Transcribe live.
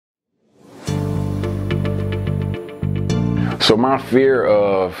So my fear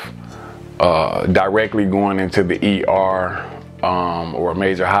of directly going into the ER or a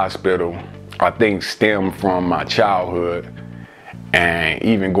major hospital, I think stemmed from my childhood and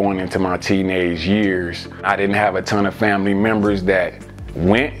even going into my teenage years. I didn't have a ton of family members that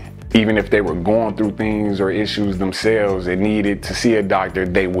went. Even if they were going through things or issues themselves and needed to see a doctor,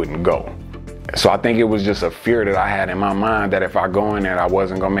 they wouldn't go. So I think it was just a fear that I had in my mind that if I go in there, I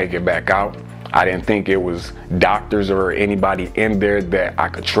wasn't gonna make it back out. I didn't think it was doctors or anybody in there that I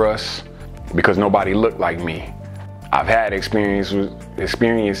could trust because nobody looked like me. I've had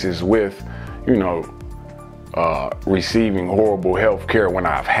experiences with, receiving horrible health care when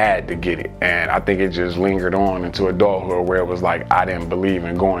I've had to get it. And I think it just lingered on into adulthood where it was like I didn't believe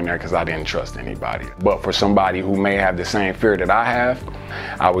in going there because I didn't trust anybody. But for somebody who may have the same fear that I have,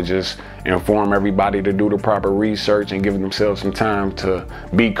 I would just inform everybody to do the proper research and give themselves some time to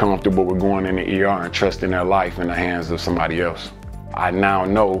be comfortable with going in the ER and trusting their life in the hands of somebody else. I now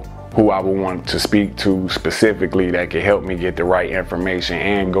know who I would want to speak to specifically that could help me get the right information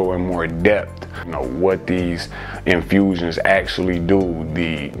and go in more depth. What these infusions actually do,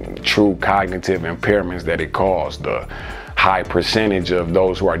 the true cognitive impairments that it causes, the high percentage of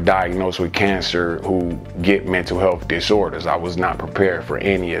those who are diagnosed with cancer who get mental health disorders. I was not prepared for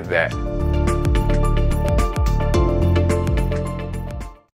any of that.